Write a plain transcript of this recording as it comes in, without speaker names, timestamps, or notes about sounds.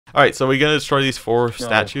Alright, so we're going to destroy these 4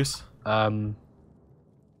 statues?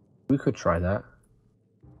 We could try that.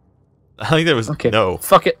 I think there was... Okay. No.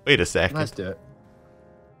 Fuck it. Wait a second. Let's do it.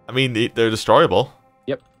 I mean, they're destroyable.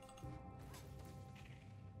 Yep.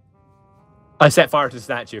 I set fire to the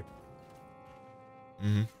statue.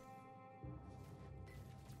 Mm-hmm.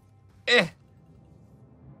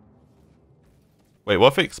 Wait,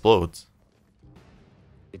 what if it explodes?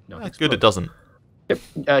 That's good, it doesn't.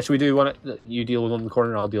 Yep. Should we do one? You deal with one in the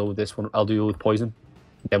corner, I'll deal with this one. I'll deal with poison.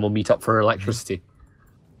 Then we'll meet up for electricity.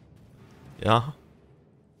 Yeah.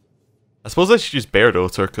 I suppose I should use Bear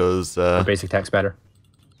Doter, because... basic attack's better.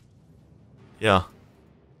 Yeah.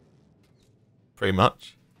 Pretty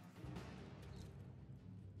much.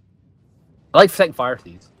 I like setting fire to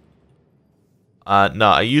these. No,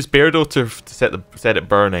 I use Bear Doter to set it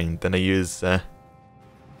burning, then I use... my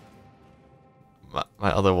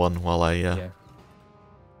other one while I... Yeah.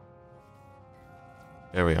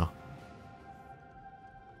 There we go.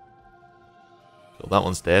 So that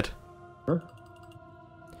one's dead. Huh?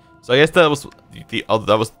 So I guess that was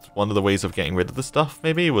that was one of the ways of getting rid of the stuff.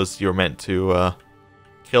 Maybe was you're meant to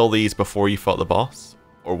kill these before you fought the boss,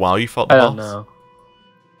 or while you fought the boss. I don't know.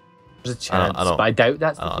 There's a chance, but I doubt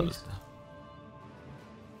that's the case.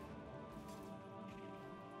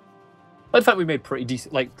 I thought we made pretty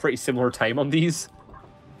decent, like pretty similar time on these.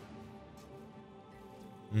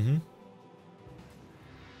 Mm-hmm.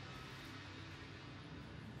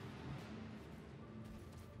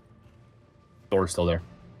 Door's still there.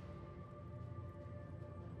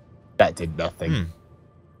 That did nothing. Hmm.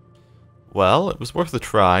 Well, it was worth a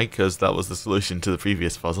try, because that was the solution to the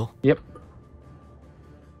previous puzzle. Yep.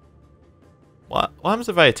 What happens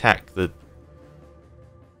if I attack the...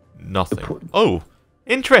 Nothing. Oh,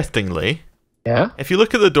 interestingly... Yeah? If you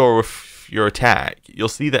look at the door with your attack, you'll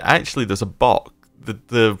see that actually there's a box.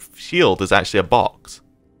 The shield is actually a box.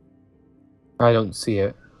 I don't see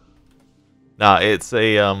it. Nah, it's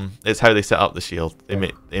a it's how they set up the shield. They've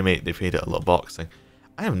made it a little box thing.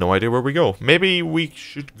 I have no idea where we go. Maybe we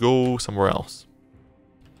should go somewhere else.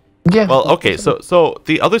 Yeah. Well, okay, so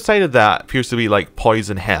the other side of that appears to be like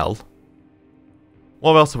poison hell.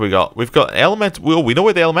 What else have we got? We've got elemental. Well, we know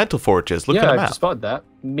where the elemental forge is. Look at the map. I just spotted that.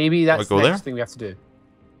 Maybe that's the next thing we have to do.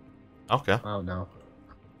 Okay. I don't know.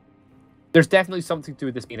 There's definitely something to do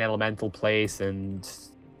with this being an elemental place and...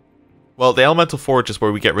 Well, the elemental forge is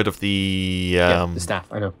where we get rid of the... yeah, the staff,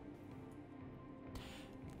 I know.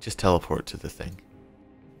 Just teleport to the thing.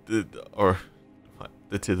 To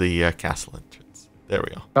the castle entrance. There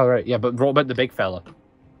we go. Oh, right, yeah, but what about the big fella?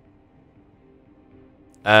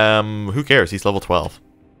 Who cares? He's level 12.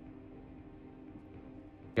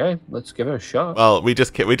 Okay, let's give it a shot. Well, we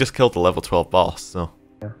just killed the level 12 boss, so...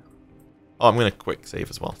 Yeah. Oh, I'm gonna quick save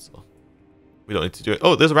as well, so... We don't need to do it.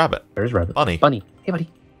 Oh, there's a rabbit. There's a rabbit. Bunny. Bunny. Hey, buddy.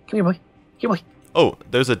 Come here, boy. Here, boy. Oh,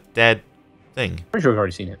 there's a dead thing. Pretty sure we've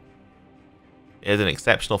already seen it. It has an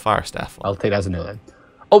exceptional fire staff on. I'll take that as a no then.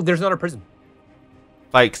 Oh, there's another prison.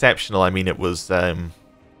 By exceptional, I mean it was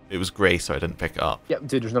grey, so I didn't pick it up. Yeah,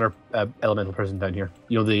 dude, there's another elemental prison down here.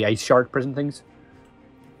 You know, the ice shark prison things?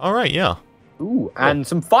 Alright, yeah. Ooh, and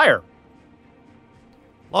some fire.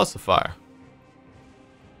 Lots of fire.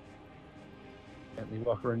 Let me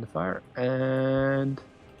walk around the fire, and...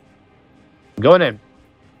 I'm going in.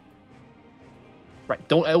 Right,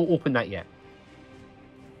 don't open that yet.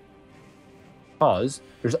 Because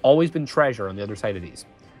there's always been treasure on the other side of these.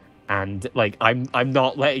 And, like, I'm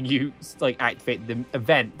not letting you, like, activate the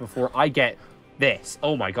event before I get this.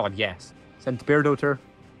 Oh my god, yes. Send to Bear Doter.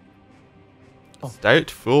 Oh.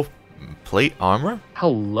 Stout full plate armor?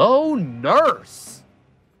 Hello, nurse!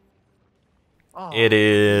 Oh. It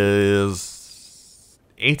is...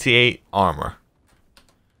 88 armor.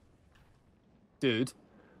 Dude,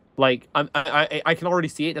 like, I can already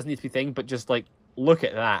see it doesn't need to be a thing, but just, like, look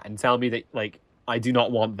at that and tell me that, like, I do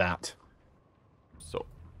not want that. So,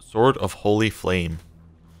 Sword of Holy Flame.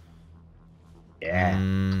 Yeah.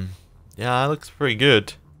 Yeah, it looks pretty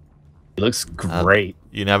good. It looks great.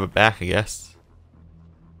 You can have it back, I guess.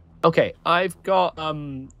 Okay, I've got,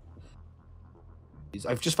 I've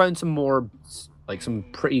just found some more, like, some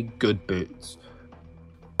pretty good boots.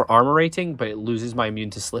 For armor rating, but it loses my immune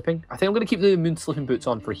to slipping. I think I'm going to keep the immune to slipping boots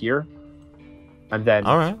on for here. And then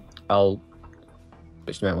I'll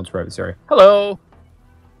switch them out once we're out of this area. Hello!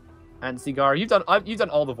 And Cigar, you've done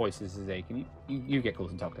all the voices today. Can you get close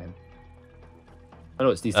and talk to him? I know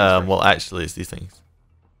it's these things. Well, actually, it's these things.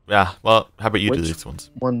 Yeah, well, how about you do these ones?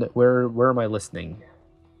 Where am I listening?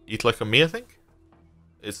 You click on me, I think?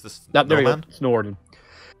 It's this There we go. man? Snorden.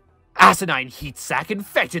 Asinine heat sack,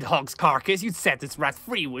 infected hog's carcass, you'd set this rat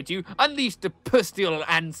free, would you? Unleash the pustule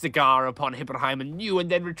and cigar upon Hipperheim and you, and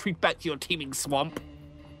then retreat back to your teeming swamp.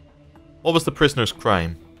 What was the prisoner's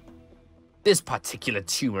crime? This particular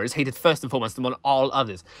tumor is hated first and foremost among all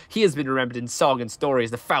others. He has been remembered in song and story as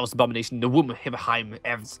the foulest abomination the womb of Hipperheim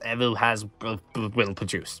will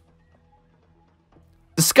produce.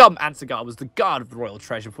 The scum Ansagar was the guard of the royal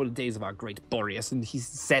treasure for the days of our great Boreas, and he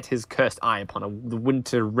set his cursed eye upon the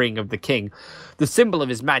winter ring of the king. The symbol of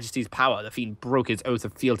his majesty's power, the fiend broke his oath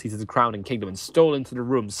of fealty to the crown and kingdom and stole into the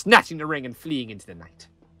room, snatching the ring and fleeing into the night.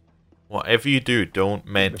 Whatever you do, don't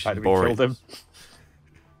mention Boreas.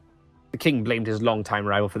 The king blamed his longtime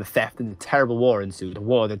rival for the theft, and the terrible war ensued, a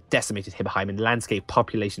war that decimated Hipperheim in landscape,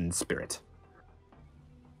 population, and spirit.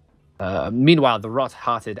 Meanwhile, the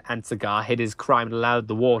rot-hearted Ansagar hid his crime and allowed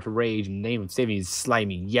the war to rage in the name of saving his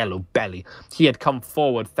slimy yellow belly. He had come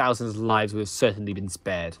forward, thousands of lives would have certainly been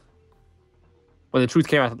spared. When the truth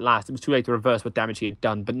came out at last, it was too late to reverse what damage he had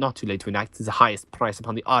done, but not too late to enact the highest price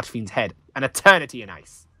upon the Archfiend's head, an eternity in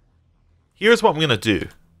ice. Here's what I'm going to do.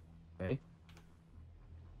 Okay.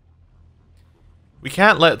 We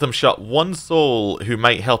can't let them shut one soul who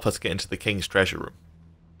might help us get into the king's treasure room.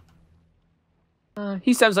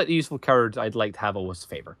 He sounds like the useful coward I'd like to have always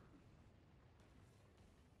favor.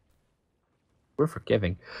 We're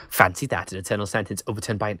forgiving. Fancy that, an eternal sentence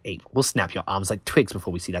overturned by an ape. We'll snap your arms like twigs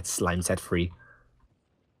before we see that slime set free.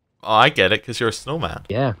 Oh, I get it, because you're a snowman.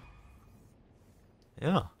 Yeah.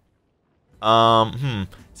 Yeah.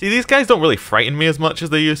 See, these guys don't really frighten me as much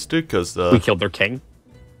as they used to, because... we killed their king.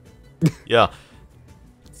 Yeah.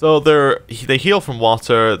 So they heal from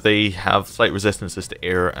water, they have slight resistances to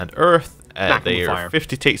air and earth, they are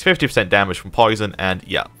takes 50% damage from poison, and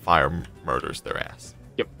yeah, fire murders their ass.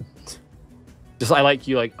 Yep. Just I'm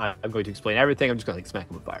going to explain everything, I'm just going to smack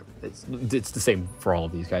them with fire. It's the same for all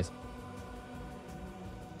of these guys.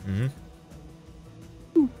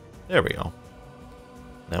 Mm-hmm. There we go.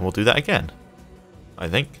 Then we'll do that again, I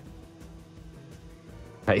think.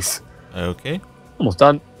 Nice. Okay. Almost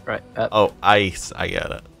done. Right. Oh, ice. I get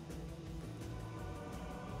it.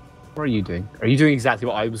 What are you doing? Are you doing exactly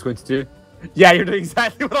what I was going to do? Yeah, you're doing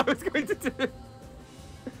exactly what I was going to do.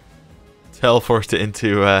 Teleport it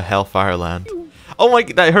into Hellfire Land. Oh my,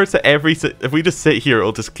 that hurts at if we just sit here,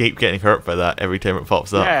 it'll just keep getting hurt by that every time it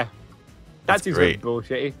pops up. Yeah. That's seems great.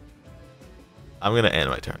 Bullshitty. I'm going to end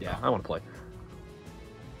my turn. Yeah, I want to play.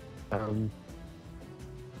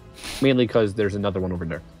 Mainly because there's another one over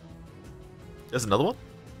there. There's another one?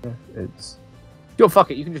 Yeah, it's... Yo, fuck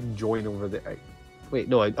it, you can just join over there. Wait,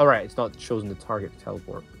 no, alright, it's not chosen the target to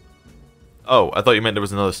teleport. Oh, I thought you meant there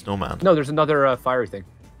was another snowman. No, there's another fiery thing.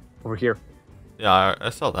 Over here. Yeah, I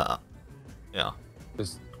saw that. Yeah.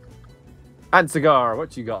 There's... Ansagar,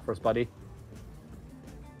 what you got for us, buddy?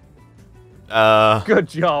 Good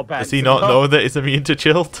job, Ansagar. Does he not know that it's immune to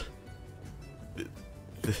chilled?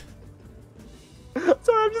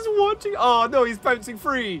 Sorry, I'm just watching. Oh, no, he's bouncing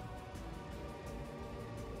free.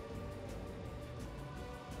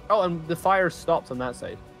 Oh, and the fire stops on that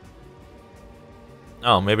side.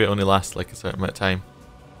 Oh, maybe it only lasts like a certain amount of time.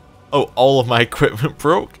 Oh, all of my equipment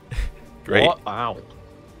broke. Great. What? Wow.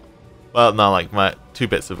 Well, no, like my 2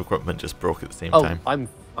 bits of equipment just broke at the same time. Oh,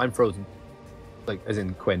 I'm frozen. Like, as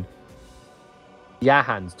in Quinn.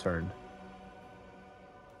 Yahan's turn.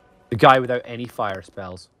 The guy without any fire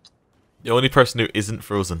spells. The only person who isn't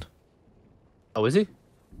frozen. Oh, is he?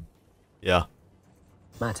 Yeah.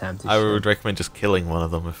 Matt Hampton. I would recommend just killing one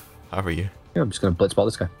of them if I were you. Yeah, I'm just going to blitzball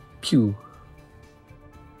this guy. Pew.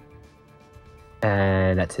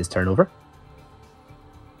 And that's his turn over.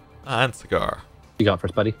 And Cigar. You got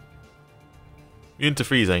first, buddy. Immune to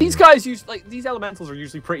freezing. These guys these elementals are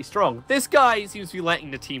usually pretty strong. This guy seems to be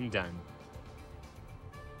letting the team down.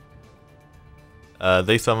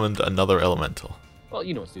 They summoned another elemental. Well,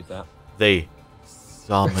 you know what to do with that. They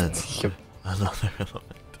summoned another elemental.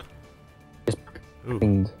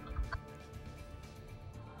 Ooh.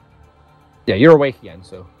 Yeah, you're awake again,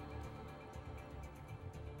 so.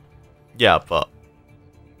 Yeah, but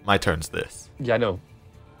my turn's this. Yeah, I know.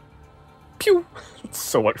 Pew! It's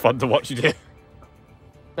so much fun to watch you do.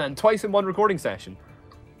 And twice in one recording session.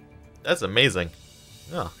 That's amazing.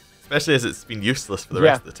 Yeah. Especially as it's been useless for the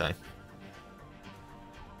rest of the time.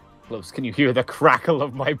 Close. Can you hear the crackle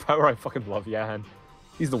of my power? I fucking love Yahan.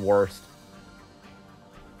 He's the worst.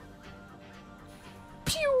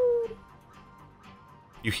 Pew!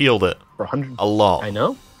 You healed it. For 100. A lot. I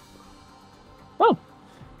know. Well.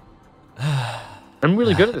 I'm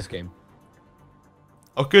really good at this game.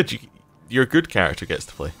 Oh, good. Your good character gets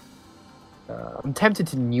to play. I'm tempted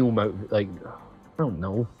to new him out. Like, I don't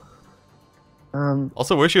know.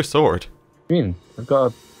 Also, where's your sword? What do you mean? I've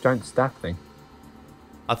got a giant staff thing.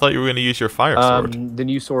 I thought you were going to use your fire sword. The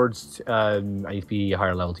new swords, I need to be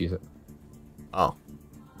higher level to use it. Oh.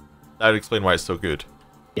 That would explain why it's so good.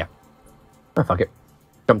 Yeah. Oh, fuck it.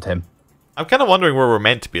 Jump to him. I'm kind of wondering where we're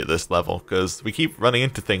meant to be at this level, because we keep running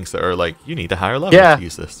into things that are like, you need a higher level to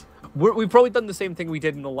use this. We've probably done the same thing we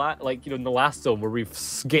did in the in the last zone, where we've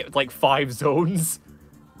skipped like 5 zones.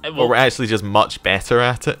 But we're actually just much better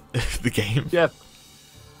at it, the game. Yeah.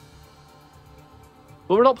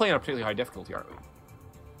 Well, we're not playing on a particularly high difficulty, aren't we?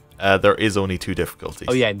 There is only 2 difficulties.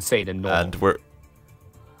 Oh yeah, insane and normal. And we're...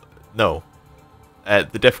 No.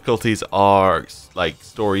 The difficulties are, like,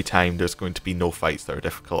 story time, there's going to be no fights that are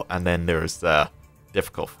difficult, and then there's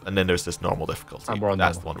difficult, and then there's this normal difficulty. And we're on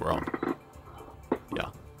That's normal. the one we're on. Yeah.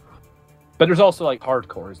 But there's also, like,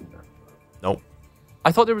 hardcore, isn't there? Nope.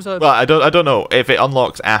 I thought there was a... Well, I don't know if it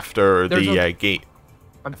unlocks after the gate.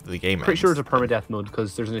 After the game pretty ends. sure there's a permadeath mode,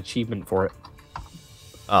 because there's an achievement for it.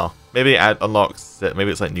 Oh, maybe it unlocks it. Maybe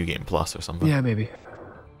it's like New Game Plus or something. Yeah, maybe.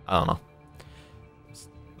 I don't know. It's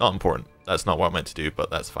not important. That's not what I meant to do, but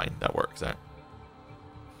that's fine. That works out.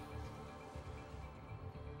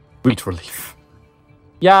 Sweet relief.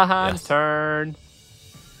 Jahan's Yes. turn.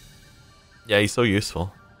 Yeah, he's so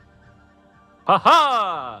useful.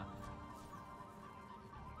 Ha-ha!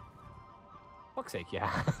 Fuck's sake,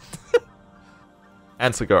 yeah.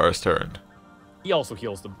 And Cigar's turn. He also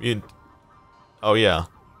heals them. Oh, yeah.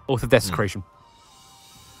 Oath of Desecration.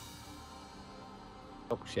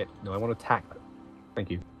 Oh, shit. No, I want to attack.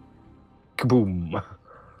 Thank you. Kaboom.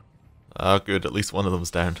 Oh, good. At least one of them's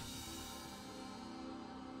down.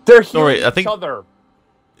 They're Sorry, healing I think- each other.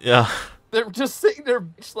 Yeah. They're just sitting there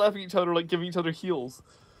slapping each other, like giving each other heals.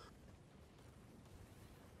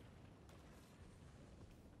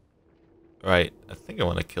 Right. I think I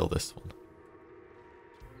want to kill this one.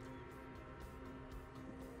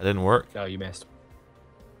 That didn't work. Oh, you missed.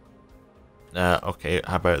 Okay.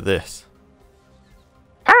 How about this?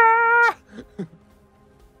 Ah!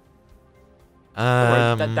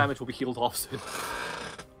 That Um, damage will be healed off soon.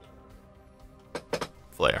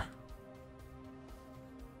 Flare.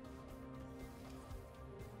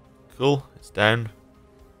 Cool. It's down.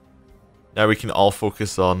 Now we can all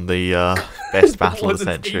focus on the best battle of the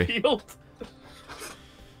century. Healed.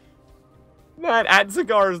 Man,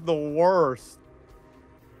 Adzagar is the worst.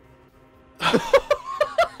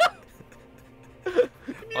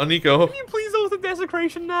 On you go. Can you please oath of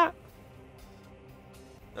desecration that?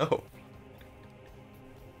 No.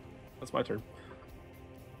 That's my turn.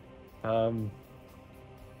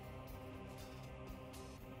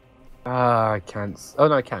 I can't. Oh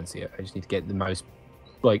no, I can see it. I just need to get the mouse.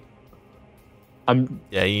 Like,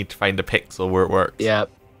 Yeah, you need to find a pixel where it works. Yeah.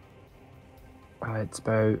 It's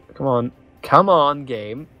about. Come on,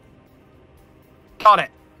 game. Got it.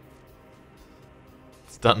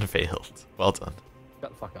 It's done and failed. Well done. Shut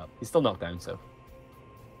the fuck up. He's still knocked down, so.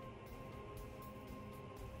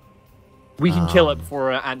 We can kill it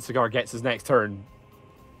before Antzigar gets his next turn.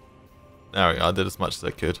 There we go. I did as much as I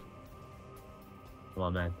could. Come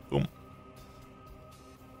on, man. Boom.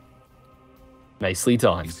 Nicely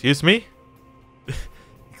done. Excuse me?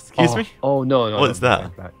 Excuse me? Oh, no. What is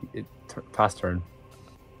that? Fast turn. What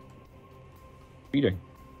are you doing?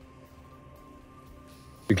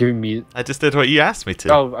 You're giving me... I just did what you asked me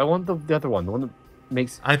to. Oh, I want the other one. The one that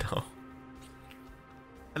makes... I know.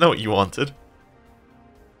 I know what you wanted.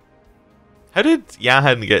 How did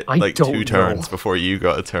Yahan get like 2 turns before you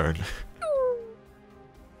got a turn?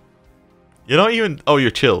 You're not even... Oh,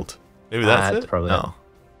 you're chilled. Maybe that's it? Probably no.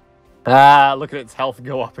 Look at its health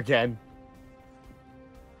go up again.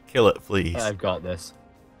 Kill it, please. I've got this.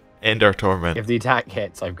 End our torment. If the attack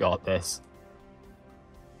hits, I've got this.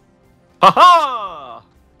 Ha-ha!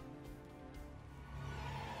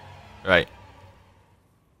 Right.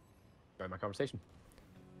 Enjoy my conversation.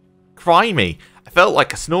 Crimey! I felt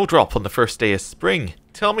like a snowdrop on the first day of spring.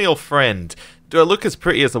 Tell me, old friend, do I look as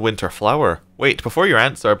pretty as a winter flower? Wait, before your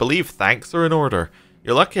answer, I believe thanks are in order.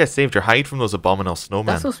 You're lucky I saved your hide from those abominable snowmen.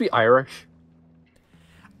 That's supposed to be Irish.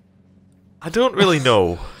 I don't really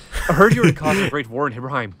know. I heard you were causing a great war in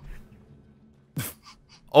Ibrahim.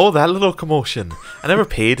 Oh, that little commotion. I never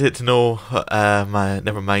paid it to know,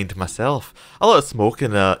 never mind myself. A lot of smoke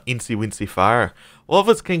and a incy-wincy fire. What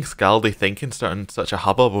was King Scaldy thinking starting such a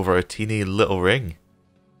hubbub over a teeny little ring?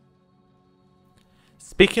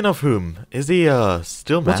 Speaking of whom, is he,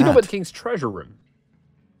 still mad? What do you know about the King's treasure room?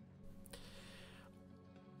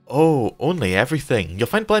 Oh, only everything. You'll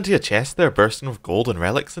find plenty of chests there bursting with gold and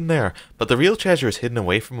relics in there, but the real treasure is hidden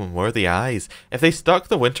away from unworthy eyes. If they stuck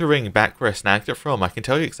the winter ring back where I snagged it from, I can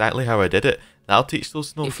tell you exactly how I did it. That'll teach those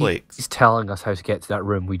snowflakes. He's telling us how to get to that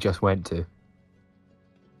room we just went to.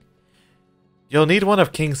 You'll need one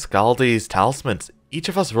of King Scaldi's talismans. Each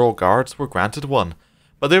of us royal guards were granted one,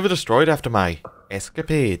 but they were destroyed after my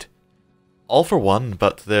escapade. All for one,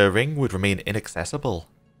 but the ring would remain inaccessible.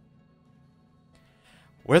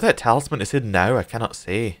 Where that talisman is hidden now, I cannot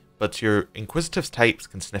say, but your inquisitive types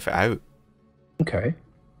can sniff it out. Okay.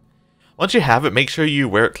 Once you have it, make sure you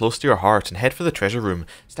wear it close to your heart and head for the treasure room.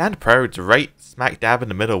 Stand proud, right smack dab in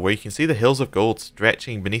the middle where you can see the hills of gold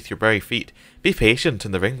stretching beneath your very feet. Be patient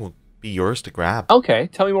and the ring will be yours to grab. Okay,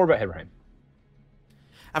 tell me more about Abraham.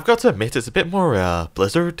 I've got to admit, it's a bit more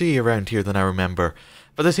blizzardy around here than I remember,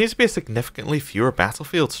 but there seems to be significantly fewer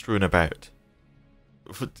battlefields strewn about.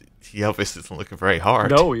 He obviously isn't looking very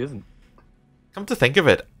hard. No, he isn't. Come to think of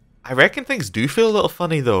it, I reckon things do feel a little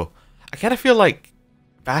funny though. I kind of feel like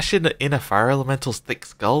bashing in a fire elemental's thick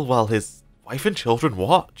skull while his wife and children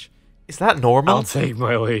watch. Is that normal? I'll take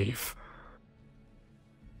my leave.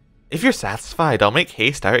 If you're satisfied, I'll make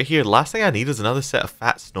haste out of here. The last thing I need is another set of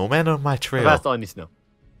fat snowmen on my trail. That's all I need to know.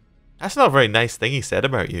 That's not a very nice thing he said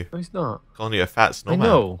about you. No, he's not. Calling you a fat snowman. I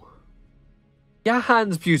know.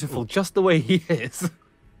 Yahan's beautiful just the way he is.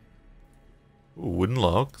 Ooh, wooden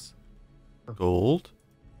logs. Gold.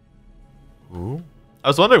 Ooh. I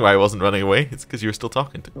was wondering why I wasn't running away. It's because you were still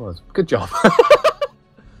talking to me. It was. Good job.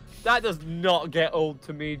 That does not get old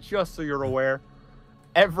to me, just so you're aware.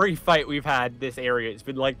 Every fight we've had this area, it's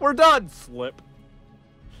been like, we're done! Slip.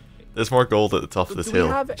 There's more gold at the top of this hill.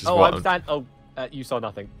 You saw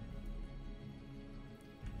nothing.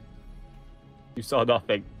 You saw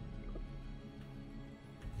nothing.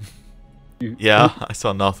 Yeah, I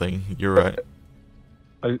saw nothing. You're right.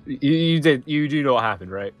 You did. You do know what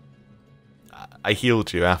happened, right? I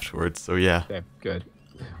healed you afterwards, so yeah. Okay, good.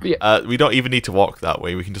 But yeah, we don't even need to walk that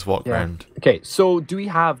way. We can just walk around. Okay, so do we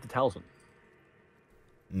have the talisman?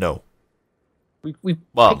 No. We've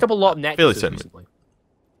picked up a lot of necklaces recently.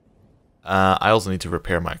 I also need to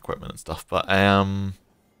repair my equipment and stuff, but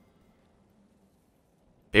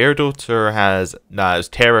Beardoter has it's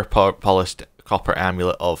terror polished copper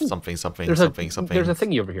amulet of something. There's a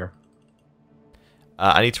thingy over here.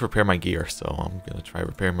 I need to repair my gear, so I'm gonna try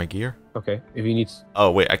repair my gear. Okay, if you need. Oh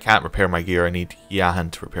wait, I can't repair my gear. I need Yahan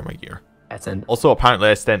to repair my gear. That's also, apparently,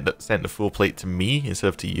 I sent the full plate to me instead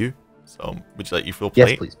of to you. So, would you like your full plate?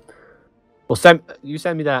 Yes, please. Well, send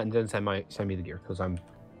me that, and then send me the gear because I'm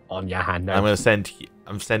on Yahan now.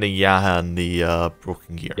 I'm sending Yahan the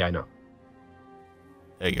broken gear. Yeah, I know.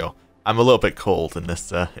 There you go. I'm a little bit cold in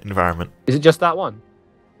this environment. Is it just that one?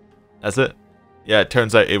 That's it. Yeah, it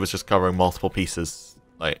turns out it was just covering multiple pieces,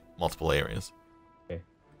 like multiple areas. Okay.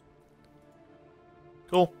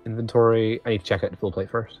 Cool. Inventory. I need to check out the full plate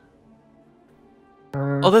first.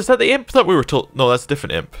 Oh, is that the imp that we were told? No, that's a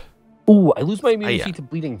different imp. Ooh, I lose my immunity to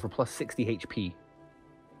bleeding for plus 60 HP.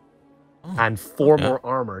 Oh, and 4 more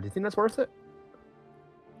armor. Do you think that's worth it?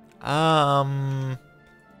 I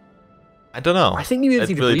don't know. I think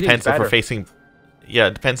immunity to bleeding depends is better. if we're facing. Yeah,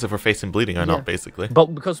 it depends if we're facing bleeding or not, basically.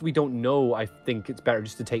 But because we don't know, I think it's better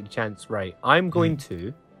just to take the chance. Right, I'm going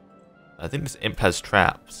to. I think this imp has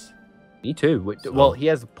traps. Me too. So... Well, he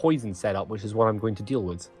has poison set up, which is what I'm going to deal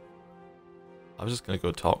with. I was just going to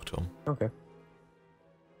go talk to him. Okay.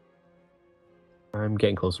 I'm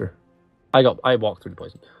getting closer. I walked through the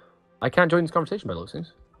poison. I can't join this conversation by those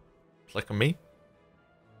things. Click on me?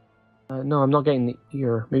 No, I'm not getting the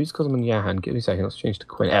ear. Maybe it's because I'm in Yahan. Give me a second. Let's change to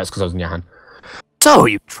Quinn. It's because I was in Yahan. So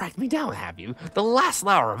you tracked me down, have you? The last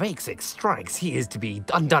hour of Ayxy strikes. He is to be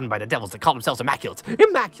undone by the devils that call themselves immaculate.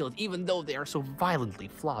 Immaculate, even though they are so violently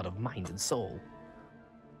flawed of mind and soul.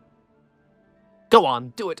 Go on,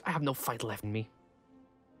 do it. I have no fight left in me.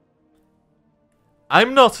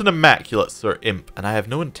 I'm not an immaculate, Sir Imp, and I have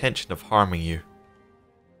no intention of harming you.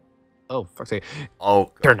 Oh, fuck's sake.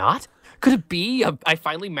 Oh, you're not? Could it be I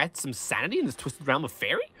finally met some sanity in this twisted realm of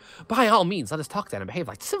fairy? By all means, let us talk then and behave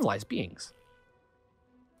like civilized beings.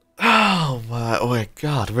 Oh my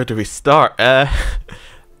god, where do we start?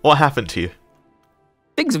 What happened to you?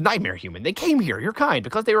 Things of nightmare, human. They came here, your kind,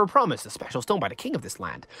 because they were promised a special stone by the king of this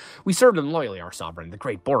land. We served him loyally, our sovereign, the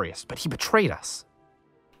great Boreas, but he betrayed us.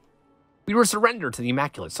 We were surrendered to the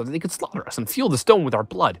Immaculate so that they could slaughter us and fuel the stone with our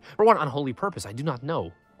blood. For what unholy purpose, I do not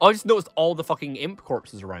know. I just noticed all the fucking imp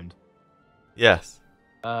corpses around. Yes.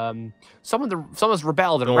 Some of us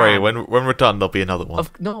rebelled and Don't worry, when we're done, there'll be another one.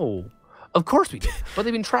 No. Of course we did. But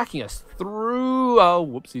they've been tracking us through,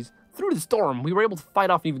 through the storm. We were able to fight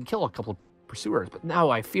off and even kill a couple of pursuers, but now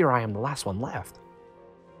I fear I am the last one left.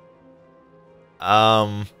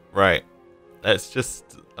 Right.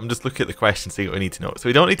 I'm just looking at the question, see what we need to know. So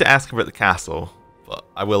we don't need to ask about the castle, but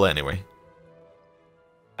I will anyway.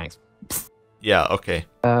 Yeah, okay.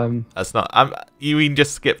 That's not... you can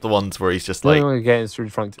just skip the ones where he's just like... Again, it's through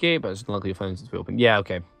the front gate, but it's unlikely to find it to be open. Yeah,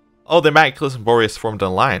 okay. Oh, the Immaculates and Boreas formed an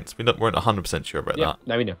alliance. We weren't 100% sure about that.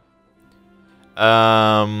 Now we know.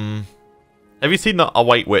 Have you seen a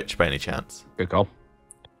White Witch by any chance? Good call.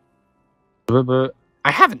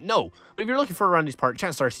 I haven't, no. But if you're looking for around these parts,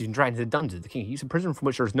 chance starts even dragged into the dungeons of the king. He's a prison from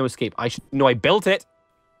which there's no escape. I should know I built it.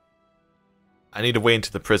 I need a way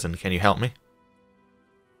into the prison. Can you help me?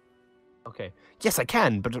 Okay. Yes, I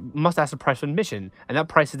can, but I must ask the price for admission, and that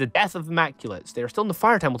price is the death of the Immaculates. They are still in the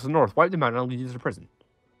fire temple to the north. Wipe them out and I'll lead you to the prison.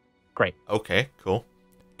 Great. Okay, cool.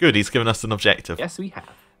 Good, he's given us an objective. Yes, we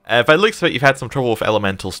have. By the looks of it, you've had some trouble with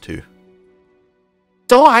elementals too.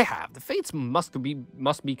 So I have. The fates must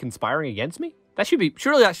be conspiring against me? That should be...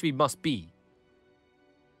 Surely that should be must be.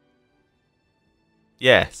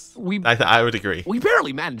 Yes, I would agree. We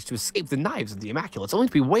barely managed to escape the knives of the Immaculates, only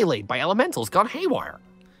to be waylaid by elementals gone haywire.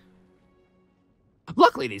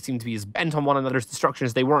 Luckily, they seem to be as bent on one another's destruction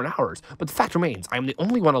as they were on ours, but the fact remains, I am the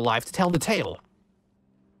only one alive to tell the tale.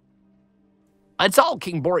 It's all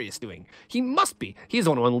King Boreas doing. He must be. He's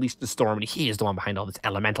the one who unleashed the storm, and he is the one behind all this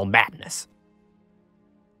elemental madness.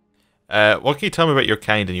 What can you tell me about your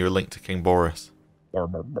kind and your link to King Boreas?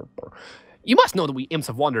 You must know that we imps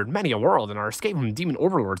have wandered many a world and are escaped from demon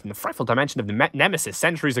overlords in the frightful dimension of the Nemesis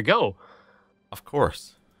centuries ago. Of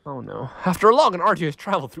course. Oh no. After a long and arduous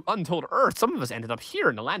travel through untold Earth, some of us ended up here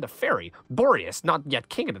in the land of Fairy. Boreas, not yet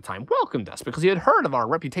king at the time, welcomed us because he had heard of our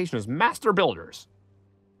reputation as master builders.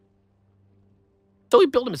 So we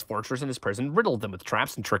built him his fortress and his prison, riddled them with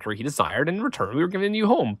traps and trickery he desired, and in return we were given a new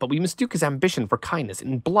home. But we mistook his ambition for kindness,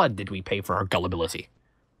 and in blood did we pay for our gullibility.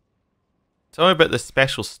 Tell me about the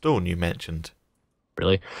special stone you mentioned.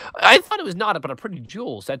 Really? I thought it was naught but a pretty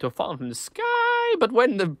jewel said to have fallen from the sky, but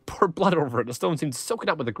when the poured blood over it, the stone seemed to soak it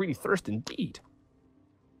up with a greedy thirst indeed.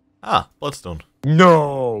 Ah, bloodstone.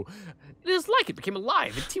 No! It is like it became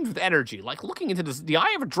alive. It teemed with energy, like looking into the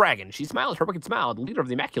eye of a dragon. She smiled her wicked smile, the leader of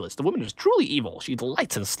the Immaculates. The woman is truly evil. She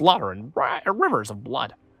delights in slaughter and rivers of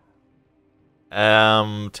blood.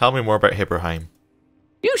 Tell me more about Hiberheim.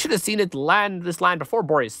 You should have seen this land before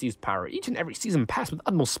Boreas seized power. Each and every season passed with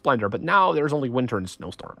utmost splendor, but now there is only winter and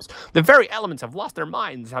snowstorms. The very elements have lost their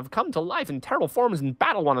minds, have come to life in terrible forms and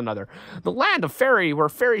battle one another. The land of Fairy, where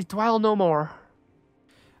fairies dwell no more.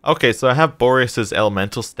 Okay, so I have Boreas's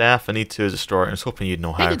elemental staff. I need to destroy it. I was hoping you'd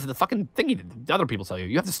know how. Take it to the fucking thingy the other people tell you.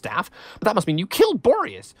 You have the staff, but that must mean you killed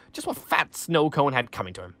Boreas. Just what fat snow cone had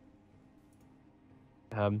coming to him.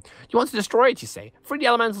 You want to destroy it, you say? Free the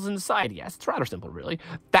elementals inside. Yes, it's rather simple, really.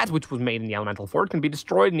 That which was made in the elemental forge can be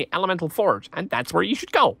destroyed in the elemental forge, and that's where you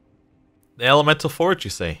should go. The elemental forge, you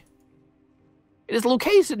say? It is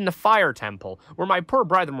located in the fire temple, where my poor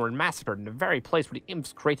brethren were massacred in the very place where the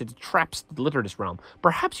imps created the traps to litter this realm.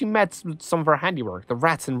 Perhaps you met some of our handiwork, the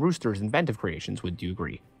rats and roosters' inventive creations, would you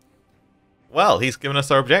agree? Well, he's given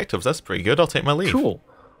us our objectives. That's pretty good. I'll take my leave. Cool.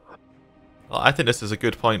 Well, I think this is a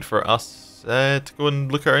good point for us to go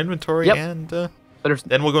and look at our inventory, and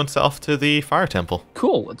then we'll go and set off to the fire temple.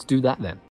 Cool, let's do that then.